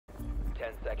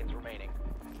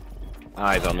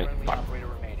Eyes on me.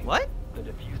 What?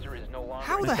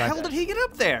 How the hell did he get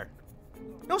up there?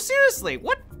 No, seriously,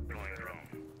 what?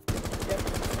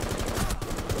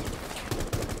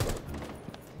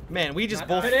 Man, we just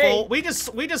both full. We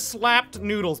just slapped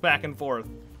noodles back and forth.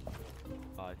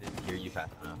 Oh, I didn't hear you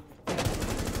fast enough.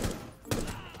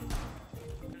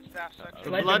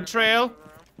 The blood trail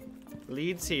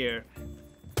leads here.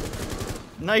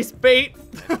 Nice bait.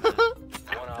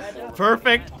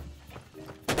 Perfect.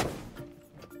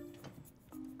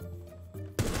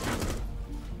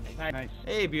 Nice.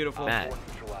 Hey, beautiful. Matt,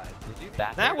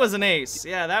 That was an ace.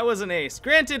 Yeah, that was an ace.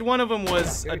 Granted, one of them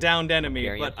was a downed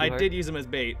enemy, but I did use him as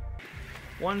bait.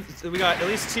 We got at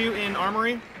least 2 in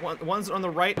armory. One's on the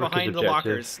right behind the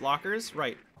lockers. Lockers,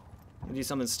 right. Do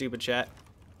something stupid, chat.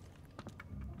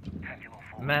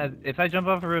 Matt, if I jump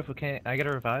off a roof, can I get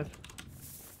a revive?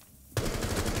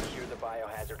 Secure the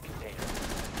biohazard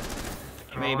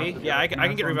container. Maybe. Yeah, I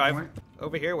can get revive.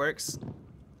 Over here works.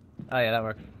 Oh yeah, that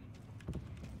works.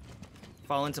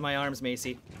 Fall into my arms,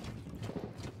 Macy.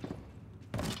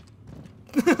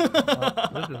 Well,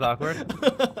 this is awkward.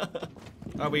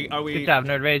 Are we? Good job,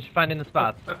 Nerd Rage, finding the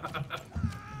spots.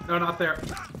 No, not there.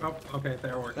 Oh, okay,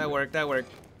 there worked. That worked.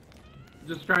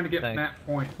 Just trying to get Thanks. that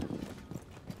point.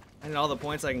 I need all the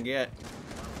points I can get.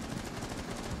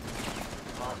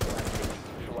 Hostile activity.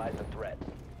 Neutralize the threat.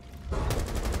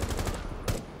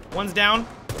 One's down.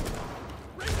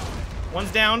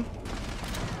 One's down.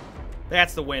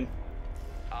 That's the win.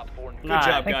 Op 4 Good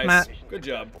job, Thanks, guys. Matt. Good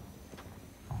job.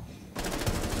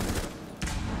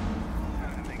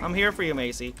 I'm here for you,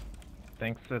 Macy.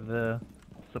 Thanks for the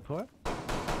support.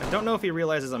 I don't know if he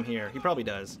realizes I'm here. He probably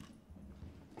does.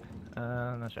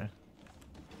 I'm not sure.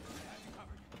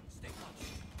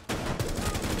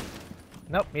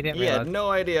 Nope, he didn't He had realize. no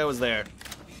idea I was there.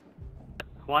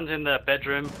 One's in the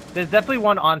bedroom. There's definitely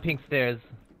one on pink stairs.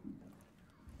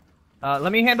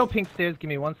 Let me handle pink stairs. Give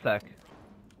me 1 sec.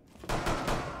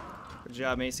 Good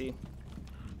job, Macy.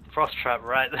 Frost trap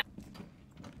right there.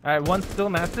 Alright, one's still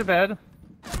master bed.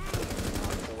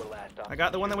 I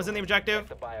got the one that was in the objective.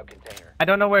 the bio container. I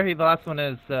don't know where the last one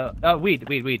is. Weed.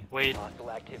 Wait.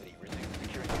 Hostile activity. Resume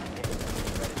securing the container.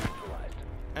 Threat is neutralized.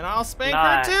 And I'll spank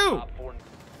Nice. her too. Op 4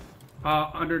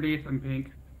 Underneath in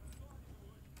pink.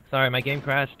 Sorry, my game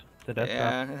crashed. The desktop.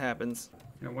 Yeah, it happens.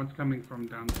 Yeah, one's coming from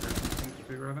downstairs. I think to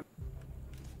be relevant.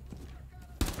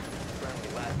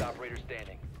 friendly. Last operator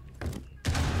standing.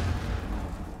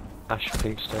 Ash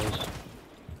pink stairs.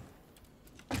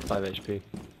 5 HP.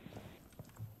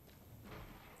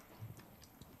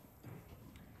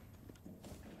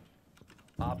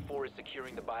 Op 4 is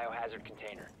securing the biohazard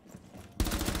container.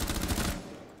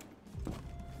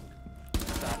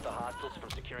 Stop the hostiles from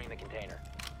securing the container.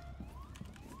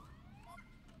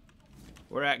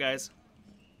 Where at, guys?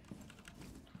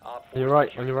 Op 4 You're right,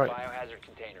 securing on your the right. biohazard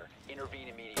container. Intervene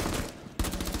immediately.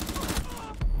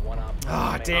 One op.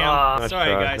 Ah, remaining. damn. Nice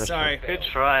Sorry, try, guys. nice Sorry. Good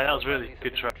try. That was really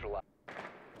good try.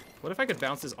 What if I could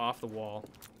bounce this off the wall?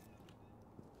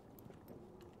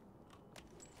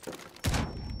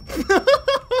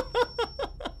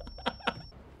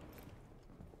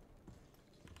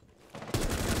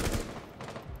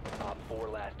 Op 4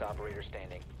 last operator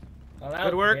standing.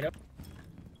 Good work.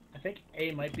 I think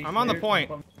A might be. I'm on the cleared.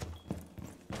 point.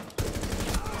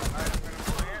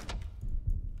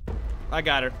 I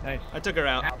got her. Nice. I took her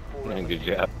out. Op 4 Yeah, good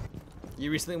job.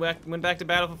 You recently went back to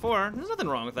Battlefield 4. There's nothing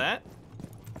wrong with that.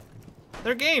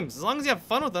 They're games. As long as you have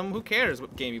fun with them, who cares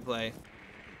what game you play?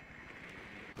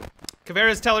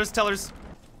 Caveira's tellers.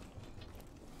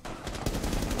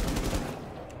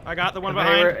 I got the one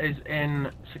Caveira behind. is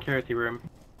in security room.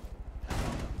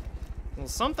 Well,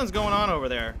 something's going on over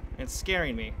there. It's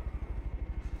scaring me.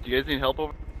 Do you guys need help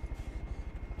over?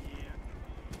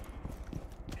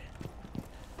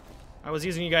 I was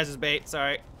using you guys as bait.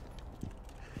 Sorry.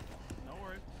 No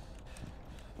worries.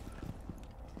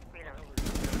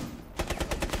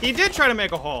 He did try to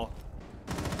make a hole.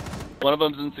 One of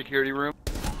them's in security room.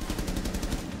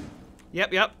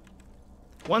 Yep.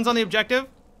 One's on the objective.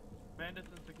 Bandits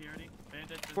in security.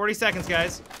 Bandits in 40 seconds,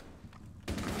 guys.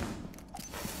 pushing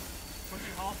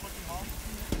hall.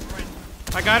 Right.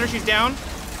 I got her. She's down.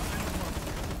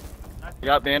 You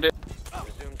got bandit.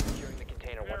 Resume securing the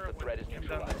container once the threat is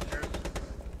neutralized.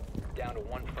 Down to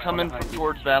one friendly. Coming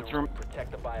towards bathroom.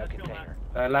 Protect the bio container.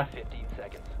 Left. 15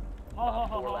 seconds. Oh,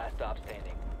 Four last stop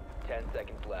standing. 10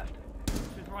 seconds left.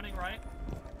 She's running right.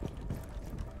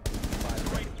 5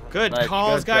 seconds remaining. Good Nice,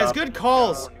 calls, good guys. job. Good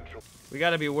calls. Four neutral. We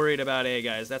gotta be worried about A,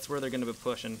 guys. That's where they're gonna be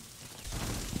pushing.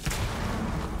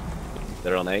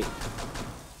 They're on 8.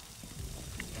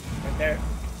 Right there.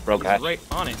 Broke He's hatch. right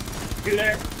on it. 2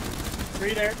 there.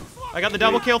 3 there. I got the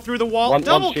double kill through the wall. One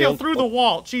Double kill shield. through the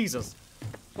wall. Jesus.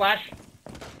 Flash.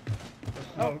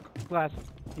 Oh, glass.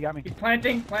 You got me. He's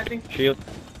planting. Shield.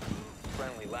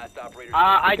 Friendly, last operator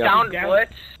I got downed him.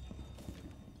 Blitz.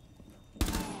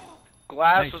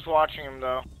 Glass Nice. was watching him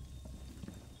though.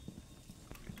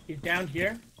 He's down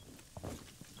here.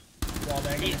 Wall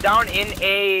banging. He's down in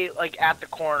A, like at the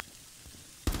corner.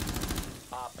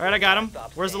 All right, I got him.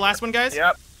 Where's the last one, guys?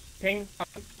 Yep. Ping.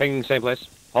 Ping, same place.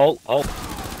 Hold.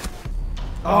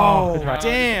 Oh, Good try.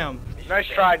 damn. Nice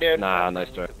try, dude. Nah, nice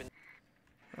try.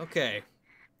 Okay.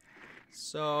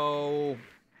 So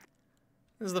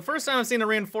this is the first time I've seen a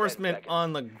reinforcement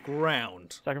on the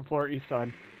ground. Second floor, east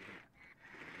side.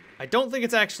 I don't think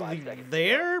it's actually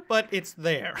there, but it's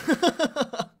there.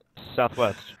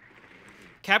 Southwest.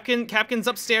 Capkin's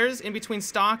upstairs in between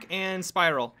stock and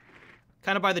spiral.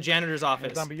 Kind of by the janitor's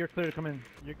office. Zombie, you're clear to come in.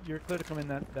 You're clear to come in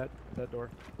that door.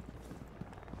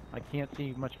 I can't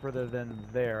see much further than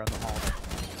there on the hall.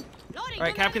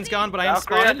 Alright, Capkin's gone, but I am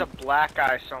Valkyrie has spotted. a black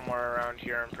guy somewhere around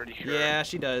here, I'm pretty sure. Yeah,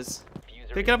 she does.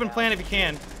 Diffuser Pick it up and is plant down. if you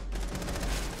can.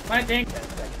 Planting. 10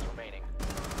 seconds remaining.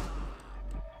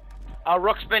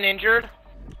 Rook's been injured.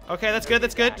 Okay, that's good,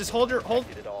 that's good. Just hold your, hold.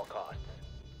 Protected at all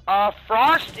costs.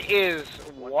 Frost is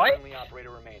One what? friendly operator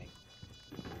remaining.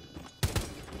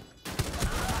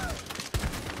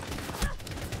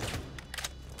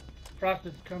 Frost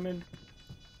is coming.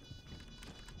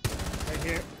 Right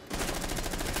here.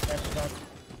 That's she's on.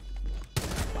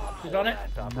 She's on it.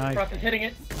 Nice. Frost is hitting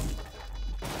it.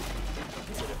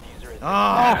 Diffuser is Oh,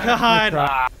 God.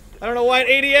 Ah, I don't know why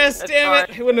it ADS, That's damn it.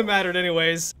 fine. It wouldn't have mattered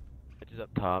anyways. Which is up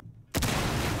top.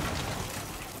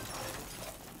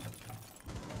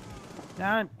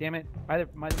 Ah, damn it. By the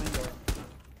main door.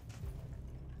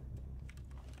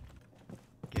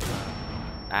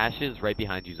 Ash is right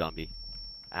behind you, zombie.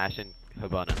 Ash and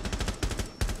Habana.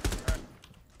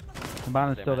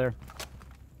 Kabana's still there.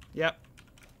 Yep.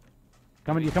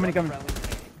 Coming, coming. She's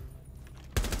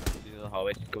in the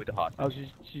hallway. She's going to hospital. Oh,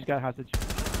 she's got hostage.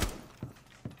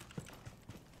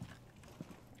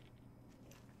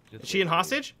 Is she in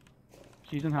hostage?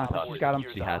 She's in hostage. She's got him.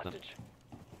 She has him.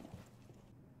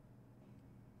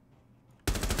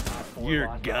 You're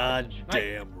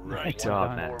goddamn right. Nice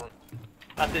job, done. man.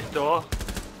 At this door.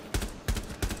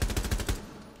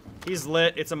 He's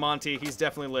lit. It's a Monty. He's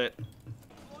definitely lit.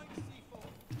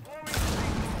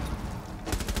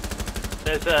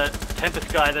 There's a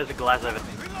Tempest guy, there's a glass over there.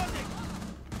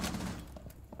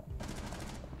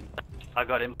 I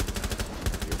got him.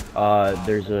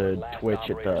 There's a Last Twitch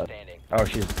at operator the. standing. Oh,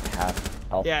 she's half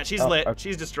health. Yeah, she's Oh, lit. okay.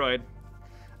 She's destroyed.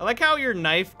 I like how your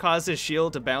knife caused his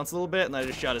shield to bounce a little bit, and I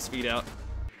just shot his feet out.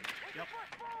 Yep.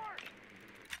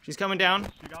 She's coming down.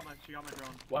 She got my drone.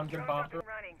 One's in bathroom.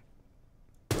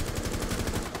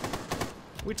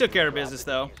 We took care of business,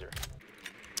 though. Diffuser.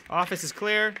 Office is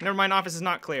clear. Never mind, office is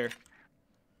not clear.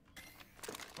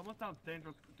 Someone sounds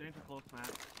danger close, man.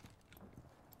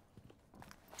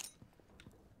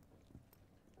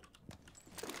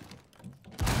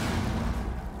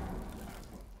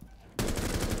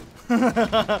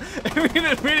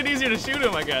 It made it easier to shoot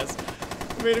him, I guess.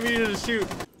 It made it easier to shoot.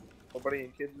 Nobody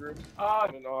in kids' room?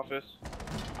 In an office.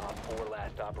 Op 4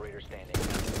 last operator standing.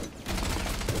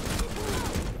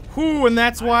 Whew, and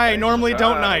that's why I normally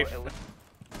don't knife.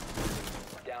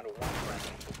 Down to one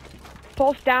friendly.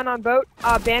 Pulse down on boat.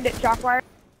 Bandit shockwire.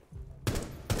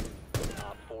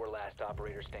 Op 4 last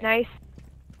operator standing. Nice.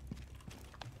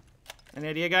 Any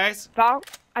idea, guys?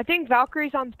 I think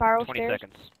Valkyrie's on spiral 20 stairs.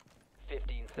 seconds.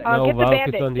 15 seconds. Get the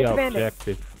bandit. Get the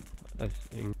bandit.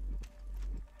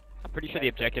 I'm pretty sure the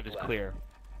objective is clear.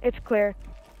 It's clear.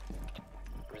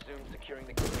 Resume securing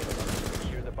the container.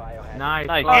 Secure the biohazard. Nice.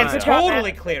 It's Good job,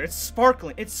 totally man. clear. It's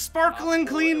sparkling. It's sparkling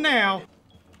clean now.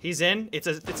 He's in. It's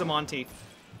a Monty.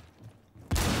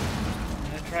 I'm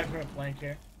gonna try for a flank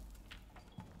here.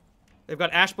 They've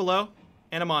got Ash below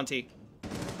and a Monty.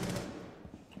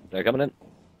 They're coming in.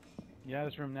 Yeah,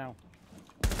 this room now.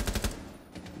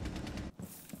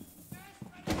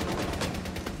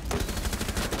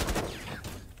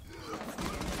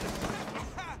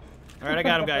 All right, I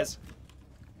got him, guys.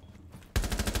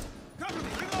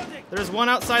 There's one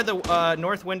outside the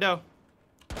north window.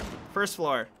 First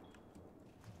floor.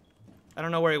 I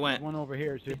don't know where he went. One over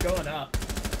here, too. He's going up.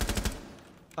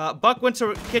 Buck went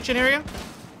to kitchen area.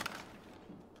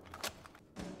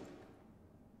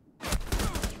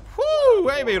 Whoo!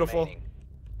 Way beautiful.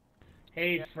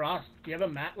 Hey, Frost, do you have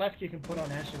a mat left you can put on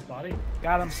Ash's body?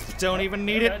 Got him. Don't even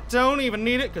need it. Don't even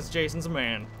need it, because Jason's a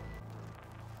man.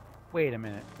 Wait a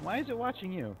minute. Why is it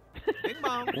watching you?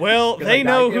 Well, Did they I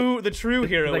know guide you? who the true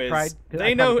hero I is. cried? Did I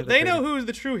They cry know because I they know cried? who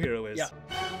the true hero is. Yeah.